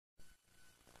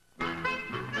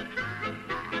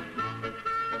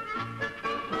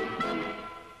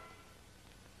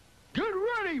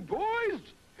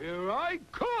I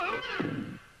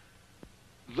could.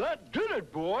 That did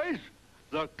it, boys.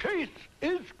 The case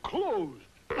is closed.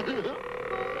 There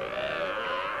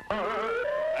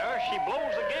she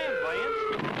blows again,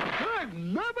 Vance.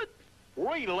 Dagnabbit!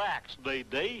 Relax,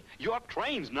 Day. Your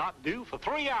train's not due for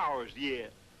 3 hours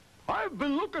yet. I've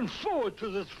been looking forward to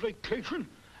this vacation,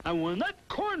 and when that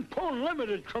Corn Pone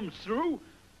Limited comes through,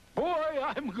 boy,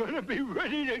 I'm gonna be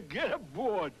ready to get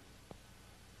aboard.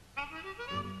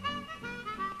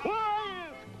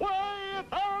 Quiet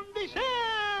on the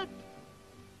set!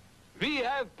 We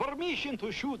have permission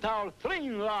to shoot our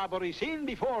train robbery scene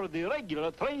before the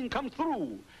regular train comes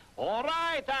through. All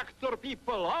right, actor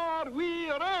people, are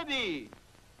we ready?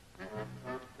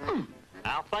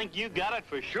 I think you got it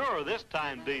for sure this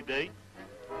time, D.D.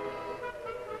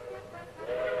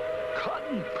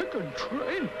 Cotton picking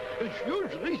train is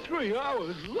usually 3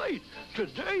 hours late.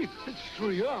 Today, it's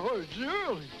 3 hours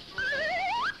early.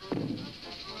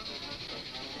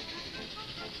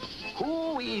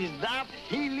 Who is that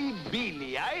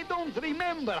hilly-billy? I don't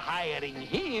remember hiring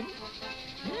him.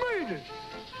 Made it.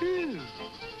 Here.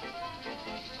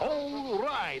 All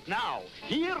right, now,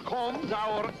 here comes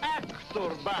our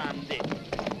actor bandit.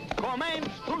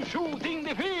 Commence to shooting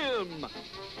the film.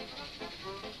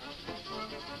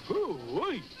 Oh,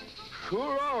 wait.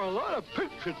 Sure are a lot of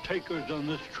picture takers on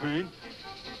this train.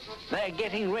 They're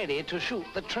getting ready to shoot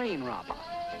the train robber.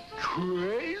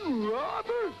 Train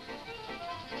robber?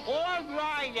 All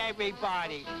right,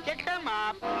 everybody, pick them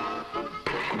up. Ow,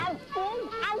 ow,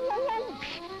 ow, ow.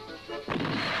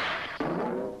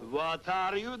 What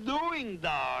are you doing,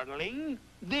 darling?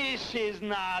 This is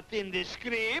not in the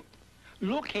script.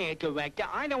 Look here, director,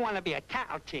 I don't want to be a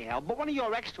tattletale, but one of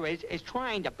your extras is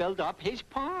trying to build up his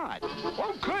part.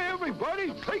 Okay,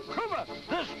 everybody, take cover.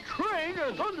 This train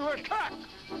is under attack.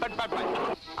 But,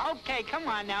 okay, come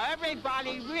on now,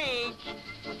 everybody reach.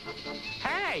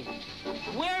 Hey,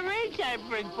 where is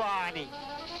everybody?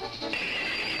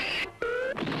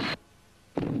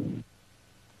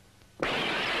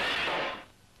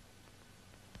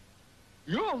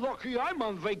 You're lucky I'm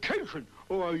on vacation,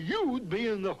 or you'd be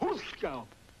in the Hooskow.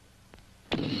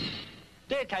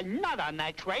 There's another on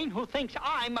that train who thinks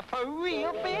I'm a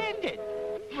for-real bandit.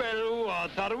 Well,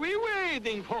 what are we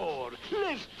waiting for?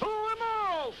 Let's throw him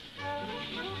off!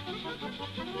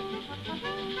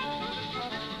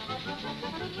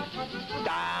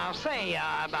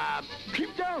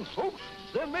 Keep down, folks.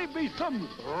 There may be some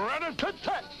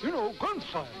rat-a-tat-tat, you know,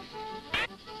 gunfire.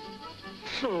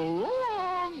 So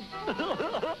long!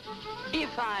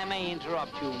 If I may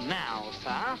interrupt you now,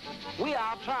 sir, we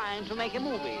are trying to make a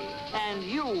movie, and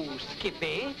you,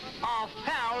 Skippy, are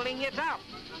fouling it up.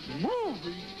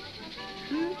 Movie?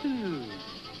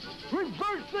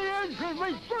 Reverse the engine!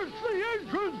 Reverse the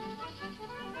engine!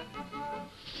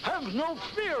 Have no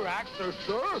fear, actor,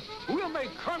 sir. We'll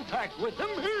make contact with them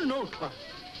in no time.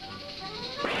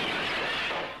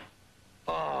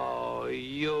 Oh,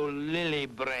 you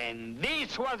lily-brain.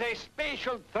 This was a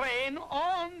special train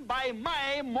owned by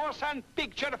my Motion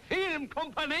Picture Film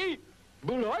Company.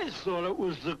 But I thought it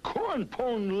was the Corn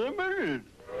Pone Limited.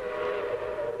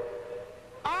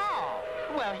 Oh,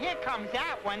 well, here comes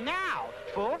that one now.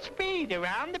 Full speed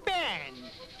around the bend.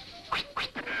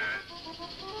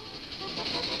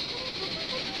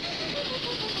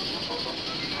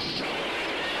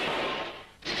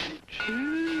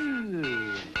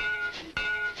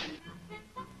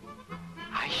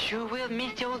 I sure will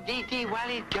miss old D.D. while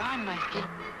he's gone, Muskie.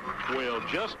 Well,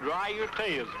 just dry your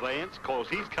tears, Vance, 'cause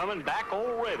he's coming back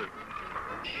already.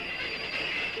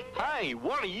 Hey,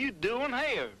 what are you doing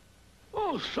here?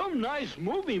 Oh, some nice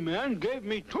movie man gave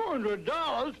me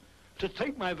 $200 to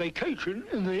take my vacation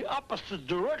in the opposite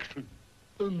direction.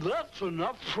 And that's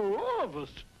enough for all of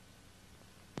us.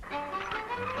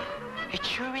 It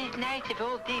sure is nice of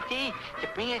old D.D. to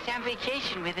bring us on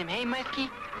vacation with him, hey, Muskie?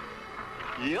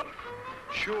 Yep,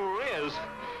 sure is,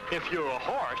 if you're a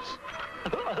horse.